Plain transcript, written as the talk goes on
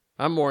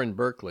I'm Warren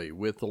Berkeley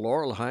with the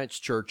Laurel Heights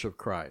Church of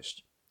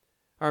Christ.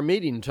 Our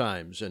meeting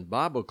times and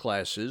Bible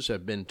classes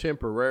have been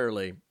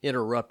temporarily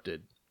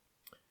interrupted.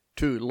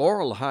 To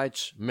Laurel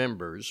Heights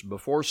members,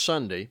 before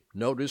Sunday,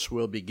 notice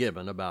will be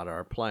given about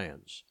our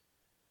plans.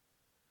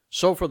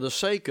 So for the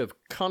sake of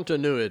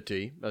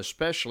continuity,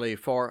 especially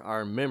for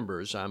our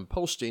members, I'm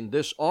posting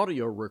this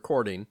audio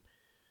recording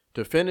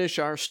to finish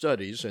our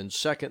studies in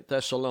 2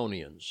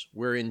 Thessalonians.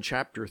 We're in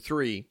chapter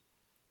 3,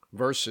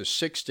 verses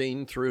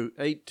 16 through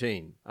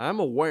 18. I'm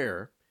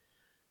aware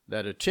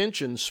that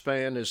attention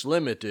span is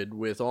limited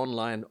with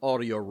online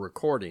audio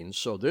recordings,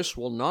 so this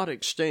will not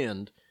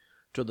extend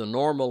to the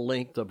normal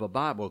length of a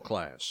Bible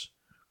class.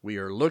 We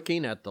are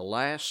looking at the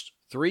last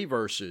 3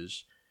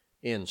 verses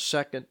in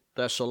 2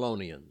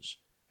 Thessalonians,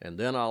 and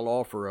then I'll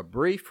offer a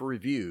brief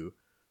review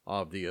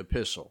of the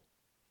epistle.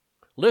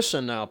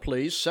 Listen now,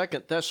 please,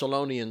 2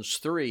 Thessalonians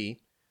 3,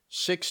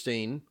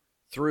 16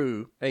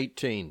 through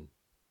 18.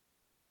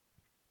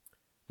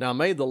 Now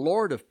may the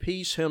Lord of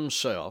peace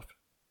himself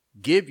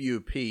give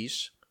you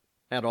peace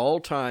at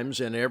all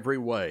times in every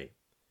way.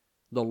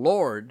 The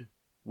Lord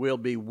will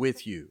be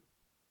with you.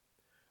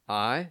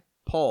 I,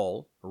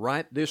 Paul,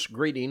 write this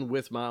greeting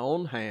with my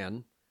own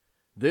hand.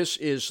 This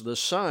is the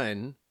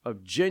sign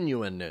of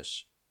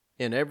genuineness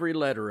in every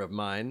letter of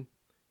mine.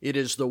 It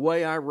is the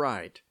way I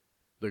write.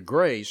 The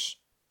grace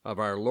of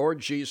our Lord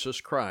Jesus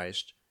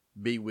Christ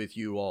be with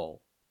you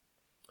all.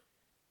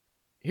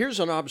 Here's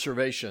an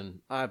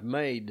observation I've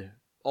made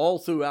all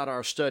throughout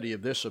our study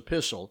of this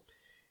epistle.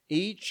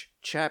 Each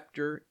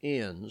chapter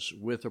ends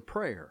with a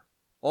prayer,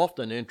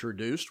 often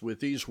introduced with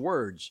these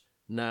words,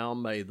 "Now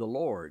may the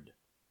Lord."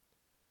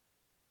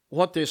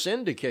 What this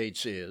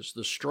indicates is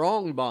the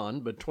strong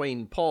bond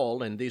between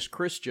Paul and these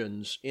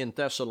Christians in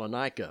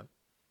Thessalonica,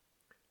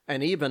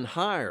 and even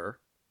higher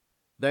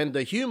than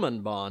the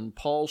human bond,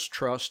 Paul's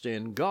trust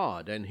in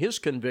God and his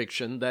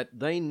conviction that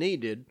they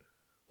needed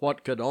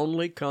what could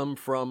only come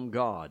from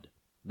God.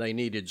 They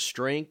needed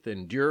strength,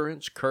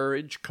 endurance,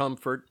 courage,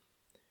 comfort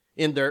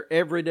in their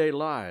everyday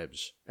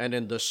lives and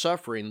in the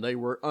suffering they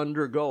were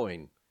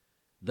undergoing.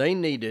 They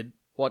needed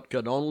what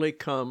could only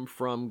come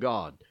from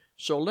God.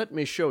 So let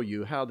me show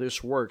you how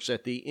this works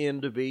at the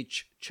end of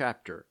each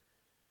chapter.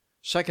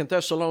 2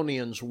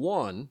 Thessalonians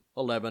 1,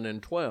 11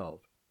 and 12.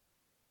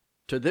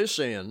 To this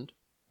end,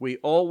 we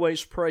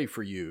always pray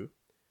for you,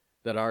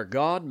 that our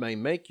God may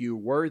make you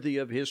worthy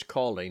of his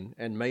calling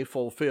and may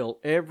fulfill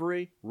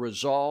every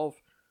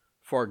resolve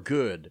for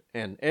good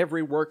and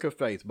every work of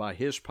faith by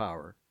his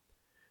power,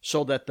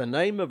 so that the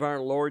name of our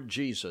Lord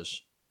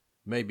Jesus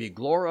may be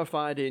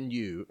glorified in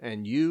you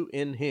and you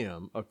in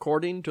him,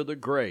 according to the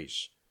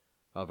grace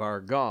of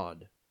our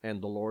God and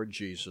the Lord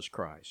Jesus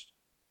Christ.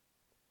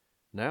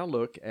 Now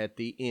look at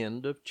the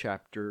end of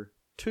chapter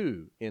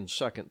 2 in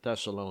 2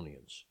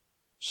 Thessalonians.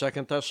 2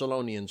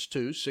 Thessalonians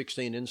 2,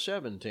 16 and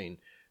 17.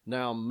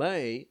 Now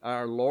may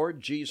our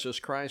Lord Jesus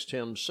Christ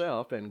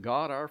himself and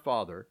God our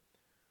Father,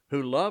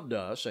 who loved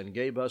us and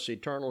gave us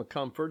eternal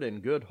comfort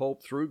and good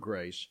hope through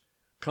grace,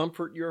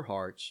 comfort your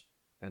hearts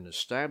and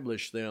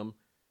establish them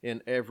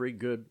in every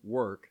good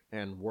work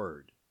and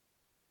word.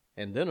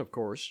 And then, of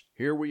course,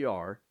 here we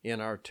are in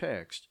our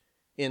text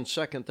in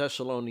 2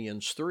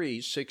 Thessalonians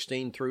 3,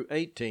 16 through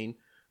 18.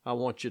 I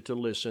want you to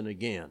listen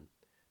again.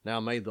 Now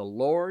may the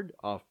Lord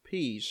of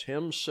peace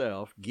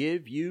himself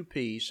give you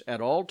peace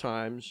at all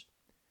times,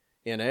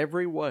 in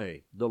every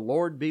way. The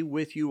Lord be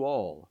with you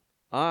all.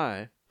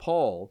 I,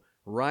 Paul,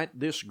 write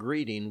this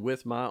greeting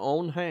with my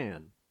own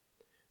hand.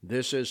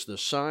 This is the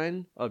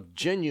sign of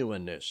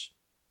genuineness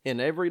in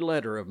every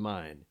letter of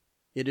mine.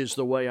 It is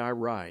the way I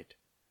write.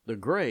 The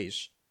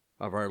grace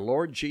of our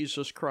Lord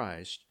Jesus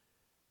Christ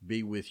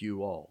be with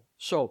you all.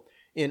 So,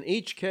 in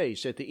each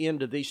case, at the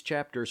end of these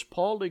chapters,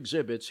 Paul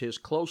exhibits his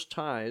close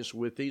ties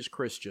with these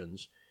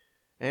Christians,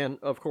 and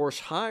of course,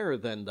 higher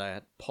than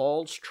that,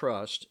 Paul's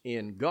trust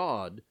in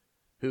God,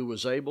 who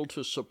was able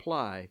to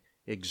supply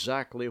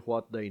exactly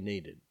what they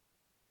needed.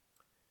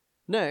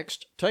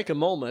 Next, take a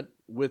moment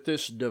with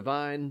this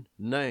divine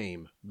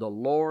name, the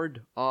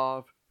Lord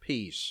of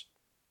Peace.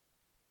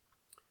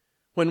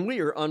 When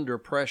we are under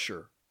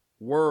pressure,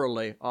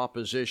 worldly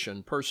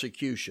opposition,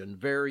 persecution,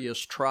 various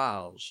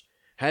trials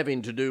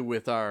having to do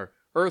with our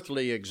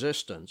earthly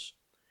existence,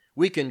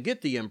 we can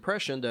get the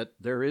impression that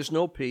there is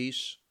no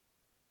peace,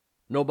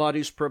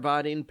 nobody's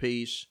providing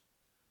peace,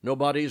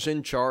 nobody's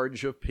in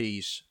charge of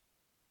peace.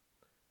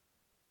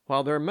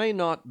 While there may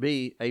not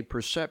be a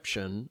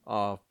perception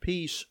of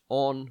peace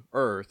on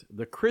earth,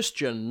 the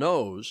Christian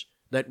knows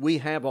that we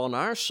have on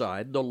our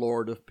side the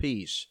Lord of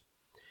peace.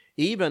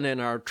 Even in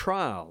our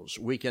trials,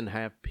 we can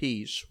have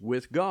peace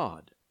with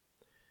God.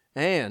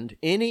 And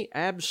any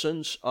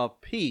absence of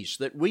peace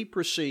that we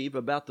perceive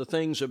about the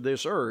things of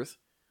this earth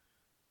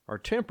are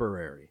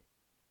temporary.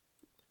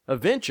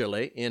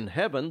 Eventually, in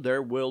heaven,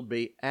 there will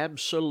be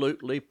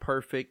absolutely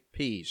perfect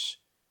peace.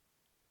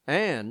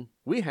 And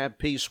we have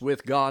peace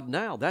with God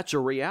now. That's a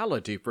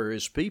reality for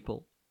his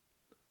people.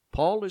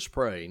 Paul is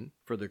praying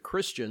for the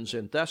Christians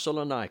in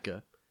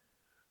Thessalonica,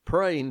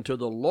 praying to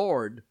the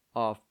Lord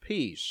of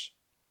peace.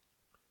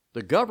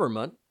 The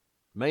government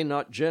may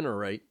not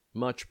generate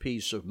much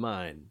peace of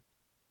mind.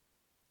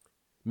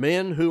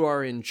 Men who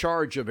are in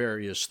charge of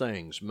various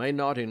things may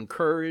not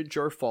encourage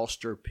or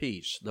foster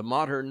peace. The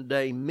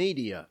modern-day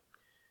media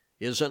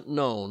isn't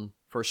known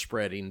for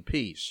spreading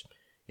peace.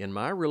 In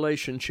my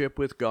relationship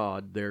with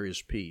God, there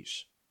is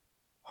peace,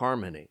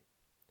 harmony.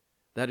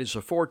 That is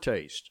a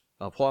foretaste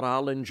of what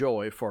I'll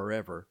enjoy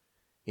forever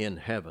in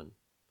heaven.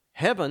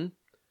 Heaven,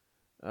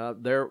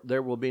 there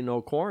will be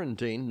no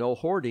quarantine, no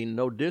hoarding,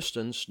 no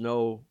distance,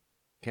 no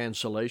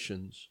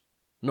cancellations,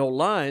 no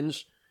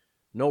lines,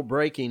 no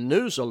breaking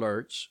news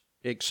alerts,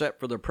 except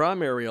for the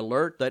primary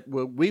alert that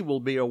we will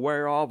be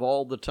aware of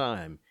all the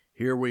time.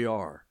 Here we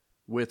are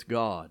with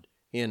God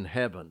in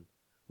heaven.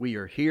 We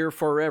are here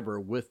forever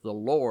with the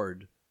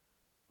Lord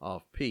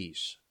of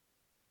peace.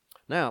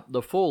 Now,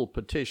 the full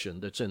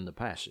petition that's in the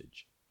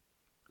passage.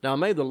 Now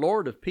may the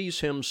Lord of peace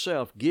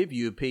himself give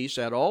you peace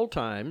at all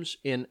times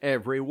in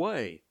every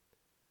way.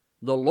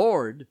 The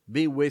Lord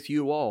be with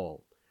you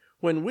all.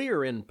 When we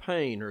are in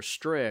pain or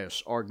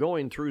stress or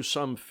going through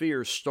some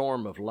fierce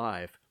storm of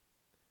life,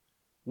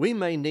 we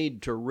may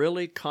need to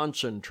really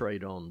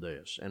concentrate on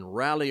this and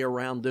rally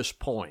around this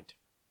point.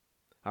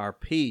 Our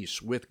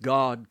peace with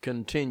God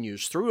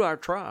continues through our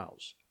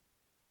trials.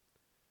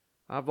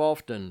 I've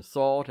often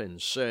thought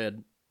and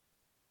said,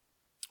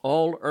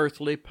 all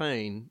earthly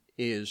pain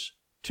is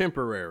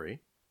temporary,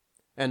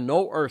 and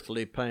no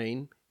earthly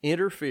pain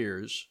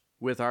interferes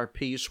with our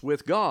peace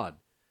with God,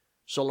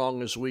 so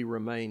long as we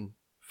remain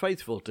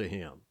faithful to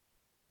Him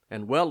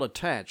and well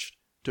attached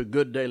to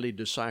good daily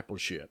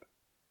discipleship.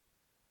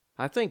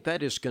 I think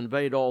that is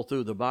conveyed all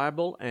through the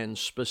Bible and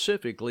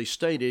specifically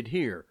stated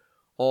here.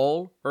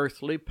 All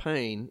earthly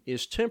pain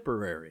is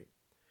temporary.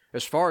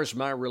 As far as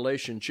my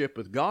relationship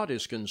with God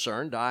is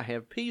concerned, I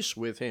have peace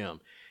with Him,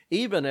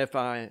 even if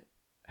I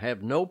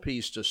have no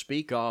peace to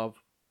speak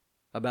of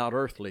about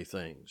earthly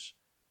things.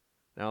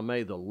 Now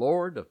may the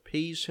Lord of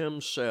peace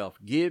himself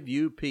give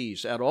you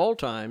peace at all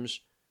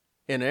times,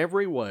 in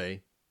every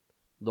way.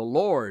 The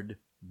Lord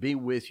be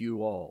with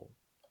you all.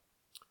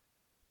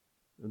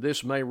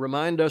 This may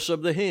remind us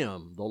of the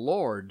hymn, the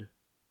Lord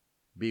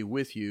be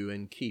with you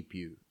and keep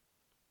you.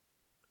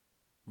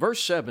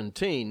 Verse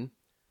 17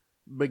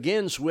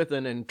 begins with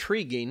an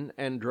intriguing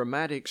and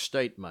dramatic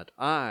statement.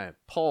 I,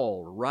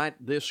 Paul,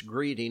 write this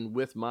greeting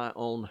with my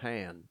own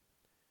hand.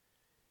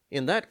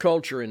 In that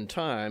culture and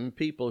time,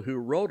 people who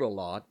wrote a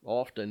lot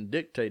often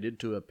dictated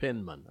to a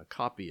penman, a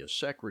copyist,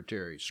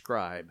 secretary,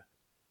 scribe.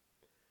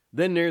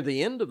 Then near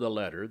the end of the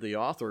letter, the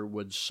author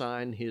would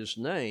sign his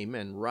name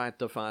and write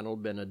the final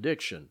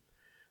benediction.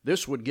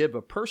 This would give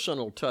a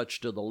personal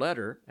touch to the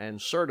letter and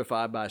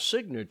certify by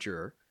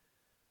signature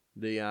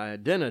the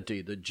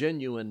identity, the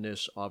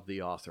genuineness of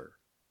the author.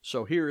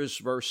 So here is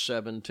verse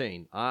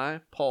 17.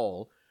 I,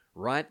 Paul,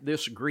 write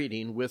this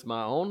greeting with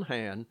my own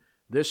hand.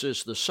 This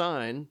is the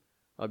sign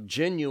of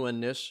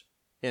genuineness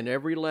in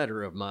every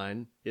letter of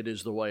mine. It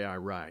is the way I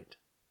write.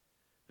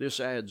 This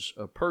adds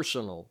a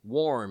personal,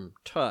 warm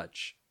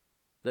touch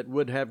that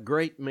would have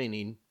great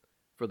meaning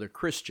for the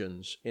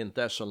Christians in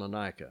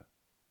Thessalonica.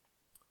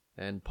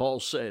 And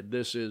Paul said,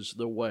 this is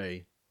the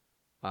way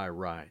I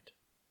write.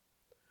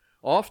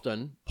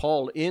 Often,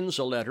 Paul ends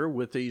a letter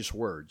with these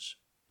words,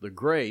 the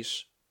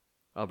grace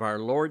of our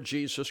Lord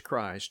Jesus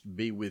Christ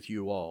be with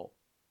you all.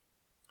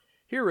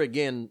 Here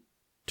again,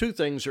 two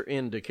things are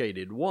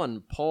indicated.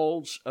 One,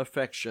 Paul's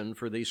affection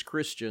for these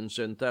Christians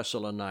in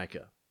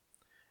Thessalonica.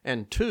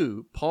 And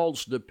two,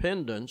 Paul's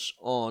dependence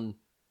on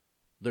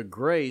the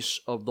grace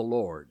of the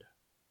Lord.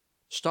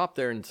 Stop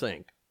there and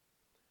think.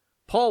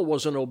 Paul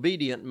was an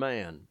obedient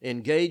man,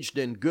 engaged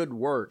in good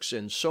works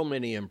in so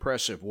many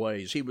impressive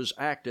ways. He was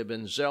active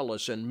and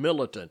zealous and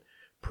militant,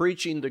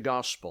 preaching the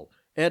gospel,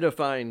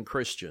 edifying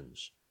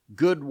Christians,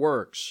 good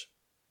works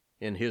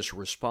in his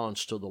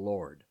response to the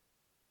Lord.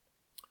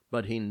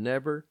 But he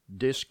never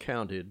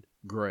discounted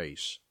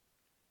grace,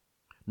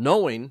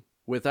 knowing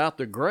without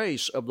the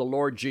grace of the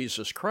Lord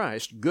Jesus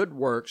Christ, good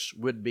works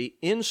would be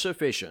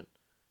insufficient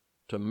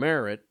to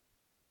merit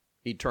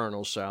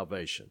eternal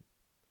salvation.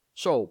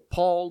 So,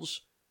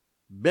 Paul's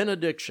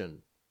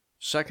benediction,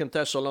 2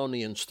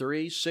 Thessalonians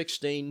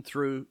 3:16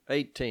 through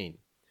 18.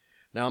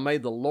 Now may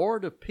the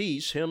Lord of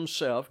peace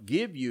himself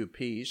give you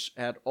peace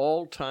at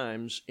all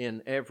times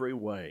in every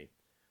way.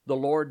 The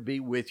Lord be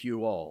with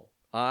you all.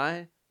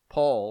 I,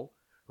 Paul,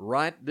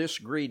 write this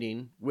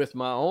greeting with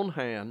my own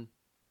hand.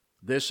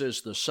 This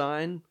is the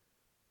sign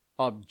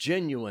of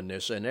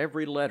genuineness in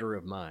every letter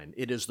of mine.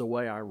 It is the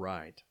way I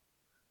write.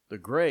 The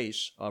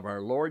grace of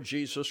our Lord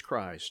Jesus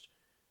Christ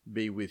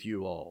be with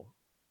you all.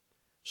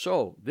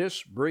 So,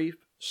 this brief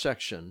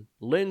section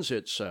lends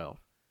itself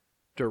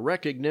to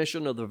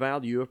recognition of the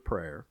value of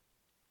prayer,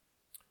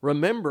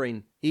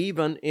 remembering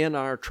even in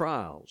our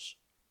trials,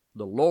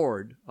 the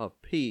Lord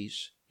of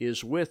peace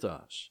is with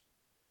us.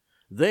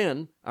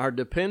 Then, our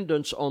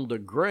dependence on the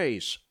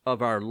grace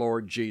of our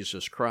Lord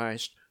Jesus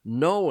Christ,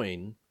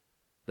 knowing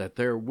that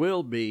there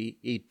will be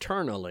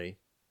eternally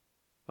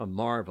a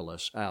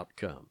marvelous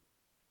outcome.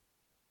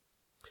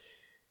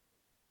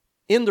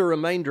 In the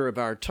remainder of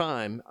our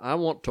time, I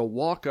want to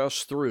walk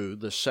us through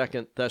the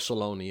 2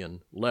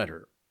 Thessalonian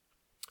letter.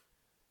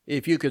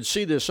 If you could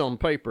see this on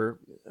paper,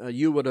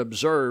 you would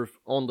observe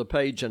on the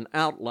page an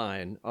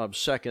outline of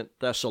 2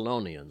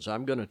 Thessalonians.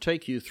 I'm going to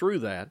take you through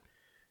that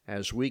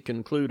as we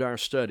conclude our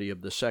study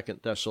of the 2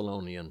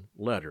 Thessalonian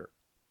letter.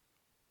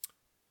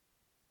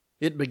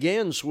 It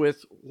begins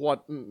with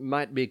what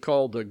might be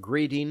called the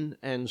greeting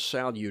and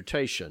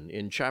salutation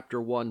in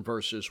chapter 1,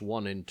 verses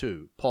 1 and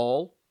 2.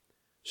 Paul,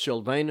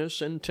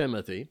 Silvanus, and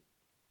Timothy,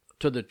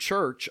 to the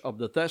church of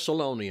the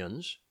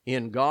Thessalonians,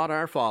 in God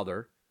our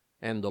Father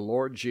and the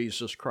Lord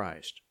Jesus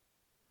Christ.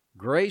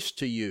 Grace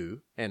to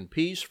you and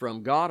peace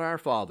from God our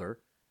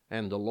Father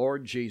and the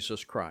Lord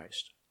Jesus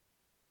Christ.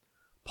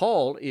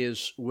 Paul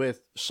is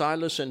with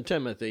Silas and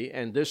Timothy,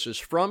 and this is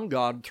from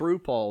God through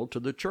Paul to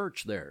the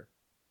church there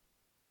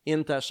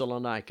in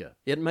Thessalonica.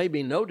 It may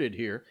be noted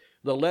here,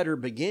 the letter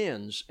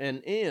begins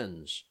and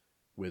ends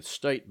with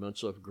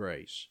statements of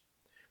grace.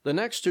 The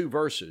next two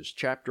verses,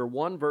 chapter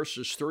 1,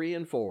 verses 3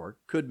 and 4,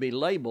 could be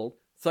labeled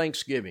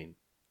thanksgiving.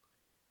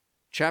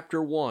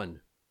 Chapter 1,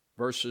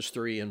 verses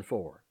 3 and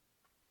 4.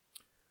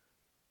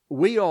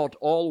 We ought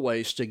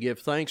always to give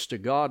thanks to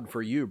God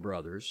for you,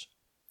 brothers,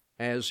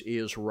 as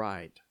is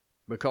right,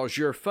 because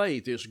your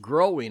faith is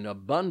growing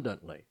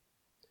abundantly,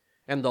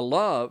 and the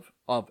love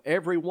of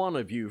every one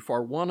of you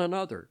for one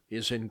another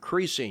is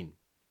increasing.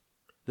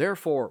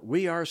 Therefore,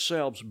 we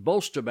ourselves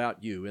boast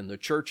about you in the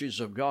churches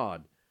of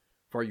God,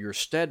 for your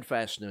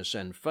steadfastness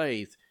and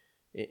faith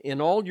in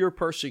all your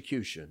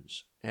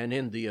persecutions and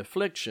in the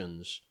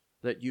afflictions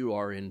that you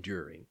are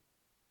enduring.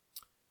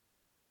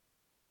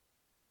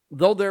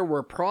 Though there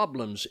were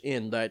problems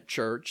in that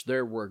church,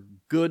 there were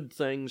good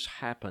things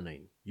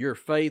happening. Your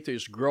faith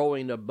is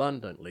growing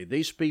abundantly.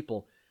 These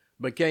people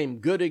became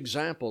good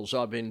examples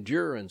of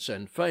endurance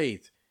and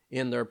faith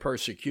in their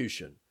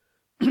persecution.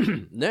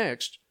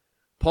 Next,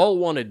 Paul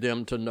wanted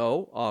them to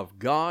know of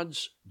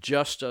God's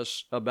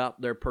justice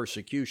about their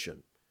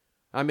persecution.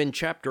 I'm in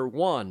chapter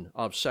 1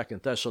 of 2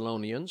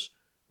 Thessalonians,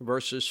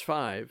 verses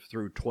 5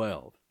 through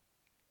 12.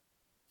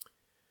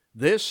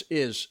 This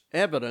is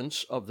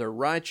evidence of the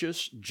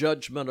righteous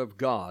judgment of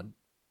God,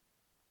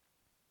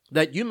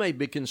 that you may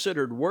be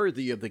considered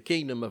worthy of the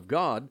kingdom of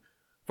God,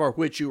 for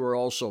which you are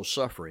also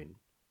suffering,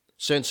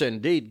 since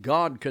indeed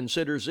God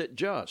considers it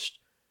just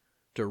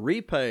to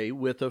repay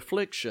with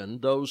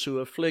affliction those who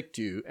afflict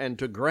you, and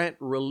to grant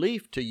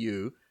relief to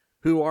you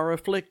who are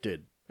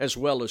afflicted, as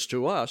well as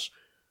to us,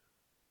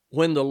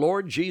 when the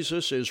Lord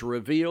Jesus is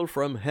revealed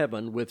from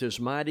heaven with his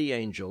mighty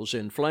angels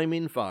in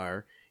flaming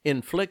fire,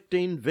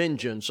 inflicting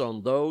vengeance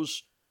on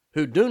those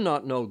who do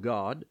not know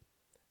God,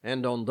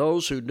 and on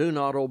those who do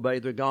not obey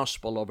the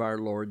gospel of our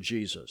Lord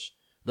Jesus.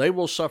 They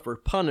will suffer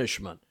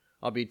punishment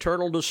of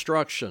eternal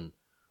destruction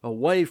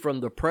away from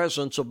the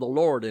presence of the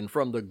Lord and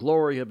from the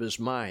glory of his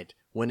might,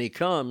 when he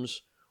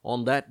comes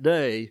on that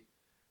day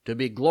to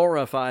be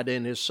glorified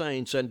in his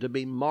saints and to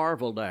be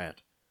marveled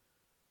at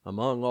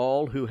among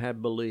all who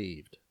have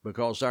believed,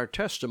 because our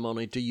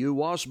testimony to you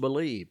was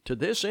believed. To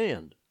this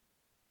end,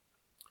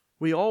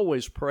 we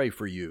always pray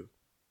for you,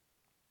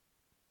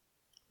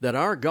 that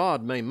our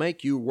God may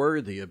make you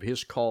worthy of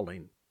his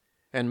calling,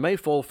 and may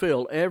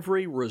fulfill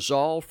every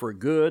resolve for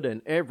good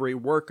and every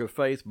work of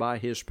faith by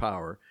his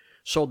power,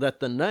 so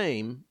that the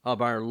name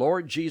of our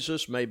Lord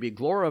Jesus may be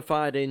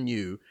glorified in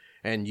you,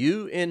 and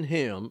you in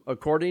him,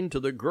 according to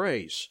the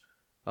grace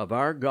of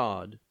our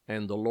God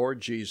and the Lord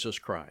Jesus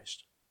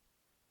Christ.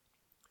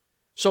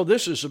 So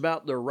this is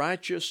about the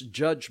righteous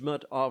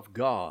judgment of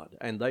God,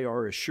 and they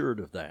are assured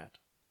of that.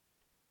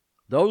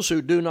 Those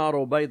who do not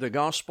obey the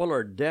gospel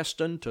are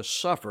destined to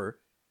suffer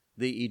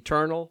the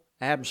eternal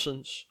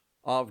absence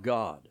of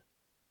God.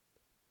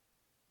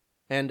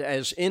 And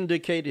as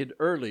indicated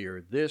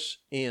earlier, this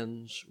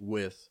ends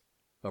with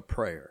a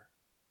prayer.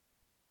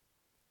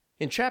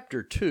 In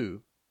chapter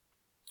 2,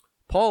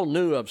 Paul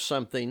knew of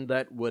something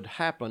that would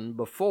happen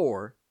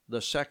before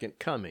the second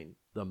coming,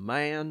 the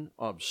man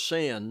of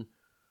sin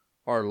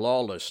or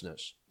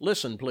lawlessness.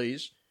 Listen,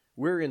 please.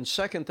 We're in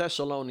 2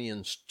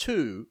 Thessalonians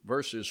 2,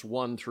 verses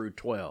 1 through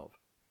 12.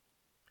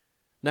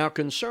 Now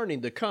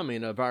concerning the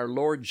coming of our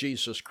Lord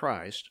Jesus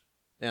Christ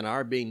and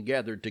our being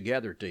gathered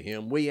together to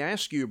him, we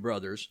ask you,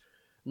 brothers,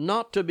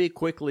 not to be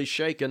quickly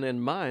shaken in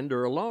mind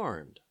or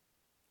alarmed,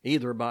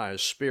 either by a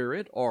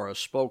spirit or a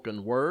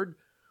spoken word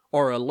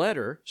or a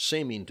letter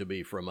seeming to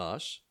be from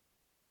us,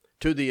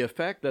 to the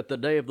effect that the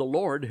day of the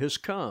Lord has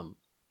come.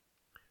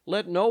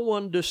 Let no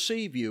one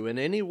deceive you in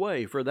any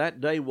way, for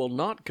that day will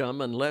not come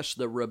unless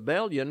the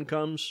rebellion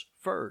comes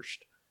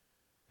first,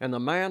 and the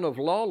man of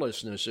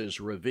lawlessness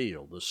is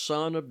revealed, the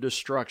son of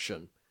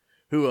destruction,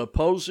 who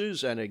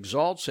opposes and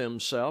exalts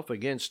himself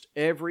against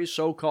every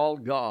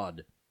so-called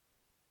God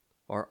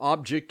or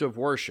object of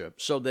worship,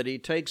 so that he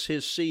takes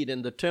his seat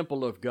in the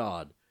temple of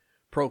God,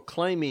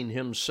 proclaiming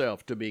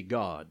himself to be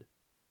God.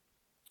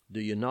 Do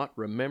you not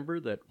remember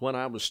that when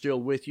I was still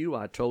with you,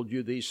 I told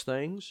you these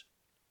things?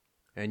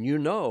 And you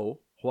know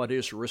what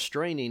is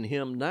restraining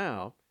him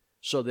now,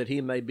 so that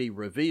he may be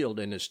revealed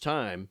in his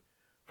time,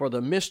 For the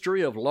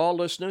mystery of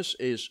lawlessness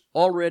is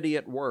already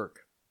at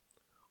work.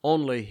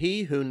 Only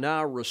he who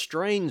now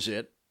restrains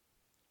it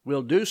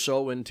will do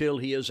so until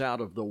he is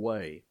out of the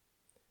way.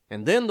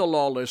 And then the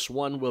lawless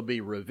one will be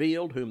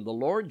revealed, whom the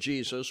Lord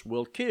Jesus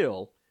will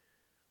kill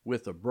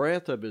with the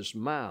breath of his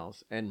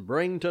mouth and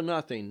bring to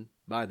nothing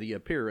by the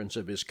appearance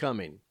of his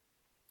coming.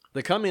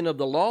 The coming of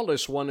the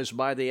lawless one is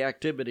by the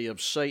activity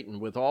of Satan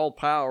with all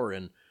power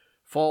and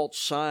false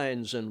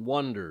signs and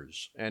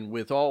wonders, and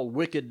with all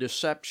wicked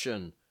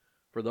deception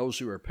for those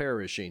who are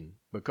perishing,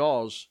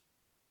 because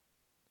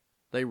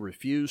they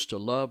refuse to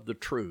love the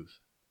truth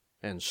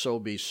and so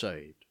be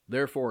saved.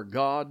 Therefore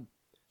God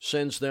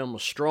sends them a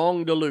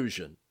strong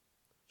delusion,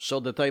 so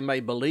that they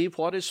may believe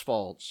what is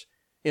false,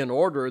 in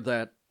order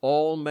that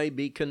all may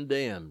be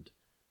condemned,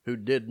 who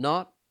did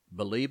not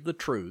believe the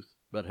truth,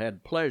 but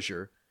had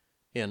pleasure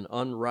in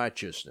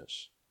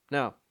unrighteousness.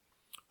 Now,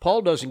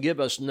 Paul doesn't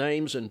give us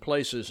names and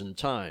places and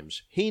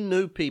times. He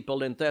knew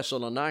people in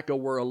Thessalonica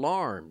were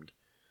alarmed,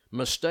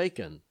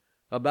 mistaken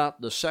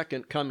about the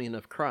second coming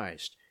of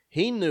Christ.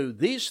 He knew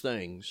these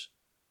things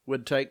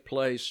would take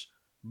place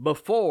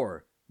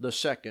before the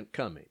second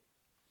coming.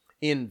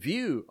 In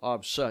view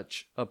of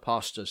such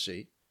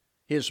apostasy,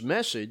 his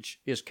message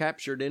is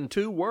captured in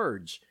two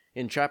words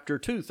in chapter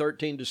 2,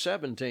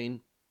 13-17,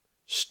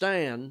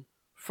 stand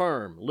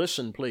firm.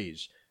 Listen,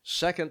 please.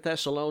 2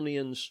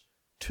 Thessalonians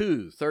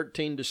 2,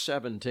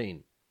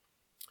 13-17.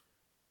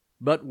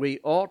 But we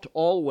ought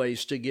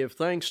always to give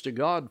thanks to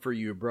God for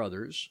you,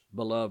 brothers,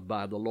 beloved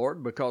by the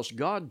Lord, because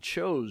God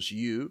chose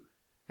you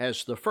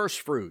as the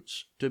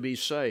firstfruits to be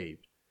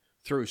saved,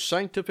 through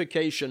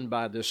sanctification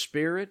by the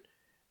Spirit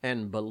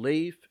and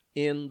belief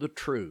in the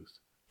truth.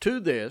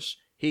 To this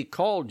he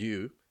called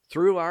you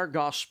through our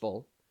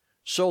gospel,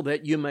 so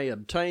that you may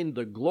obtain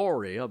the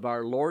glory of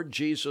our Lord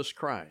Jesus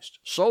Christ.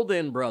 So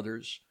then,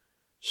 brothers,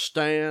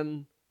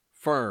 stand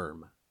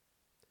firm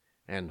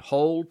and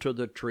hold to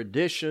the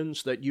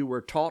traditions that you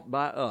were taught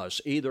by us,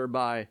 either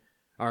by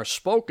our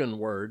spoken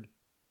word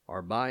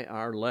or by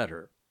our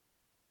letter.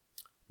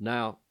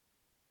 Now,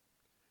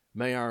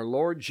 may our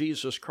Lord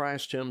Jesus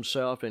Christ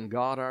himself and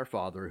God our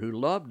Father, who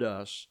loved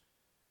us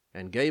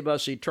and gave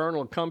us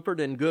eternal comfort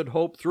and good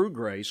hope through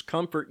grace,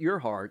 comfort your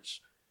hearts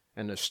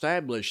and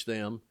establish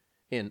them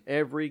in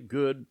every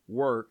good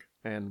work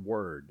and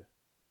word.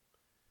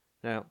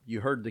 Now, you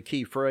heard the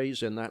key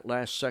phrase in that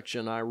last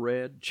section I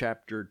read,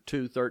 chapter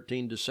 2,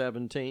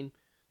 13-17.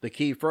 The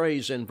key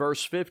phrase in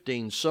verse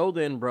 15, so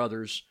then,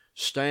 brothers,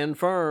 stand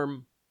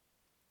firm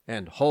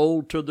and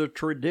hold to the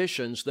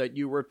traditions that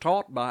you were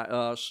taught by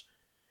us,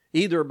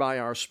 either by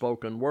our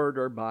spoken word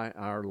or by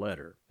our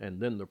letter.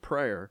 And then the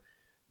prayer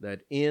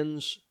that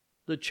ends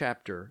the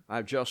chapter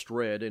I've just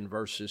read in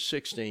verses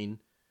 16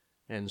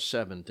 and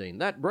 17.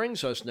 That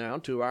brings us now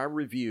to our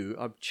review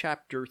of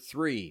chapter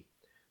 3,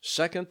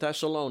 2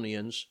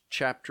 Thessalonians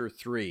chapter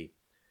 3.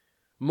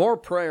 More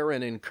prayer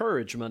and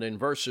encouragement in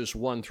verses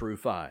 1 through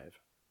 5.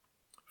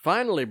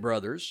 Finally,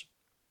 brothers,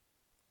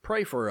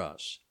 pray for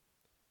us,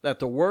 that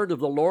the word of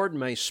the Lord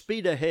may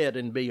speed ahead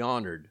and be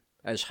honored,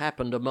 as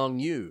happened among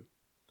you,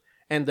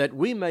 and that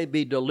we may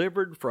be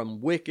delivered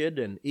from wicked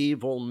and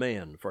evil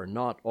men, for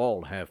not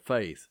all have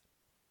faith.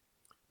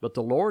 But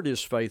the Lord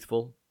is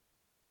faithful.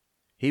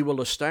 He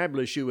will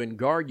establish you and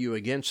guard you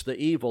against the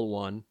evil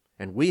one,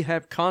 and we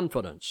have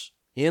confidence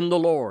in the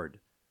Lord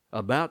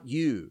about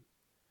you,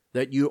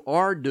 that you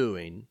are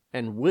doing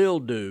and will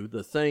do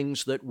the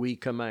things that we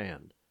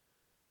command.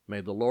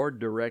 May the Lord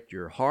direct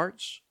your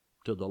hearts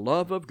to the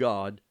love of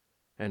God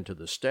and to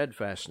the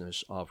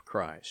steadfastness of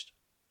Christ.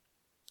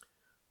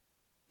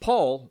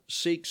 Paul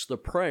seeks the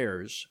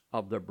prayers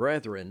of the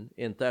brethren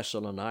in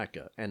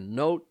Thessalonica, and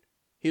note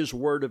his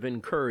word of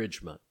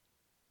encouragement.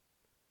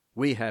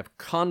 We have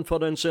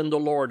confidence in the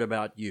Lord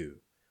about you,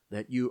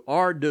 that you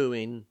are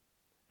doing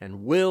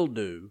and will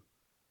do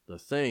the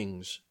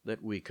things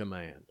that we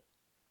command.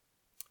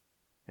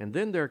 And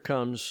then there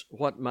comes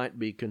what might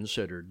be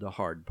considered the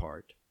hard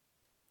part.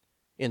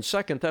 In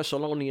 2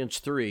 Thessalonians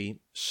 3,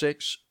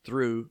 6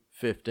 through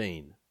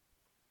 15,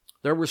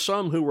 there were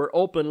some who were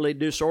openly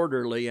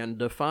disorderly and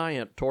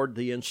defiant toward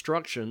the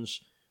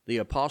instructions the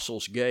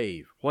apostles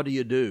gave. What do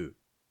you do?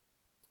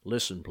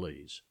 Listen,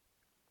 please.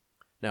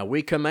 Now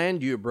we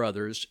command you,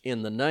 brothers,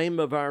 in the name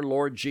of our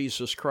Lord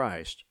Jesus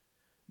Christ,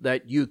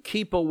 that you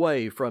keep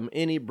away from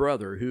any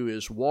brother who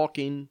is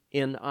walking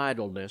in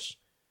idleness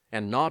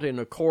and not in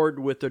accord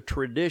with the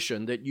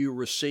tradition that you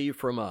receive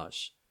from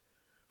us.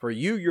 For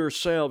you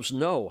yourselves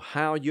know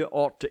how you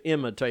ought to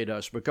imitate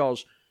us,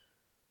 because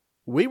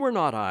we were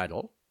not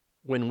idle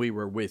when we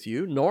were with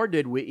you, nor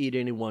did we eat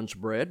anyone's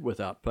bread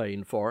without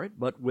paying for it,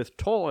 but with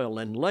toil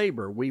and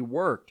labor we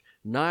worked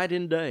night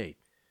and day,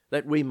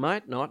 that we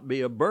might not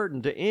be a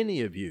burden to any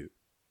of you.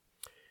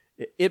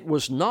 It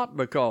was not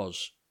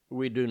because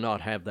we do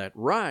not have that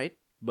right,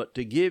 but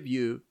to give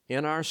you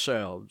in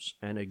ourselves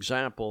an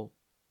example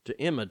to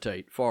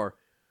imitate. For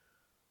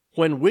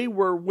when we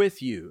were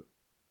with you,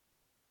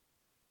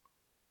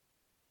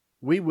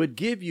 we would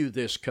give you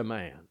this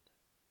command.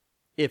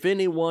 If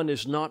anyone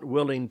is not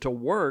willing to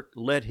work,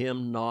 let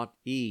him not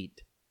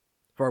eat.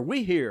 For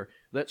we hear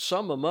that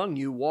some among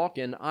you walk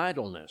in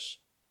idleness,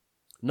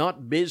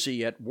 not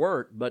busy at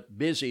work, but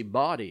busy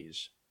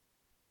bodies.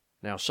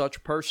 Now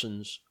such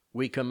persons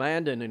we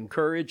command and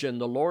encourage in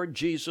the Lord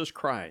Jesus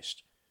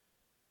Christ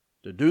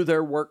to do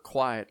their work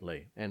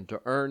quietly and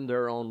to earn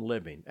their own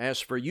living. As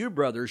for you,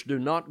 brothers, do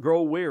not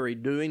grow weary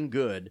doing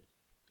good.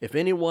 If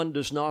anyone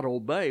does not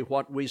obey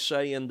what we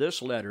say in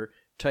this letter,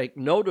 take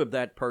note of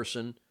that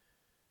person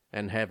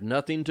and have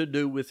nothing to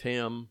do with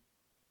him,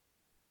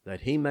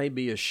 that he may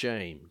be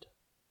ashamed.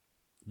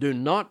 Do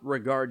not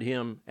regard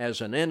him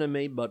as an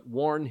enemy, but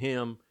warn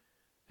him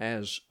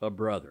as a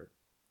brother.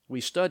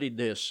 We studied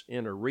this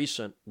in a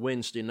recent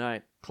Wednesday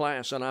night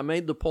class, and I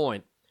made the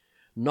point,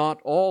 not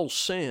all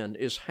sin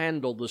is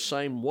handled the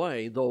same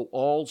way, though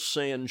all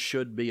sin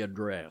should be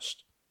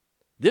addressed.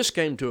 This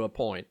came to a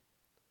point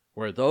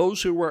where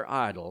those who were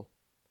idle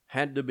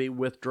had to be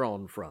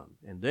withdrawn from.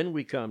 And then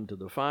we come to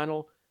the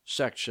final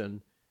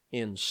section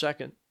in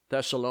 2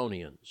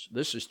 Thessalonians.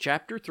 This is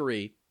chapter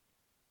 3.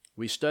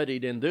 We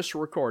studied in this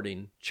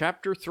recording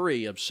chapter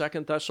 3 of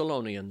 2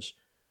 Thessalonians,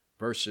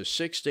 verses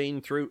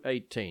 16 through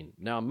 18.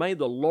 Now may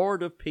the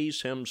Lord of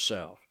peace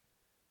himself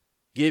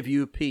give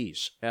you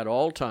peace at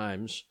all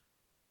times,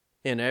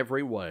 in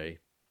every way.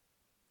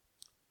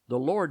 The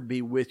Lord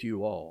be with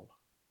you all.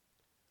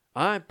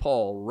 I,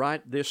 Paul,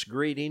 write this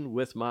greeting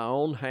with my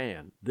own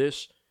hand.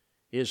 This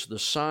is the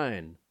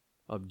sign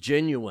of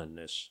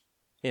genuineness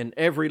in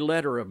every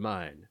letter of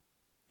mine.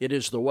 It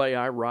is the way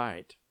I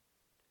write.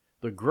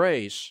 The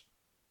grace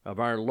of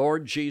our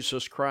Lord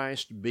Jesus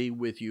Christ be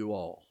with you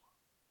all.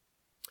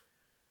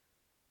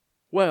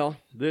 Well,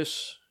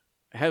 this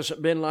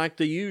hasn't been like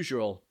the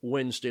usual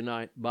Wednesday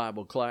night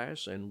Bible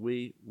class, and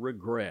we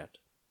regret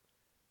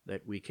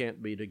that we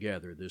can't be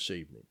together this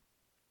evening.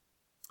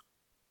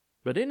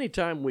 But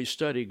anytime we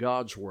study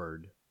God's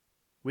Word,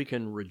 we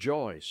can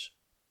rejoice,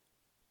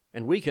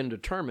 and we can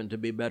determine to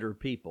be better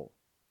people.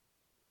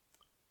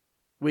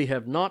 We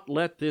have not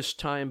let this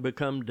time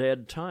become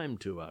dead time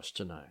to us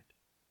tonight,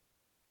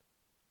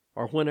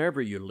 or whenever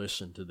you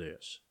listen to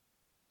this.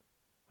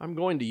 I'm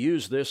going to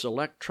use this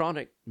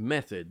electronic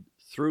method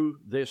through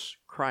this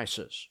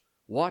crisis.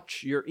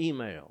 Watch your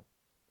email,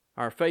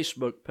 our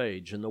Facebook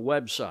page, and the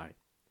website.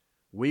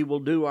 We will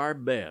do our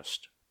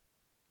best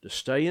to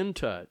stay in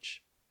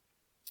touch,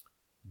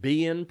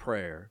 be in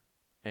prayer,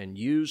 and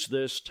use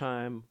this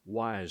time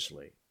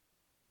wisely.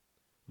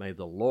 May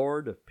the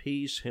Lord of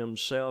peace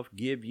himself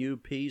give you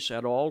peace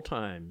at all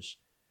times,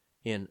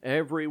 in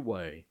every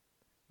way.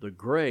 The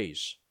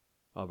grace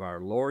of our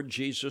Lord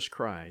Jesus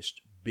Christ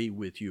be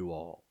with you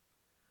all.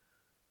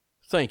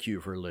 Thank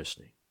you for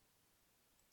listening.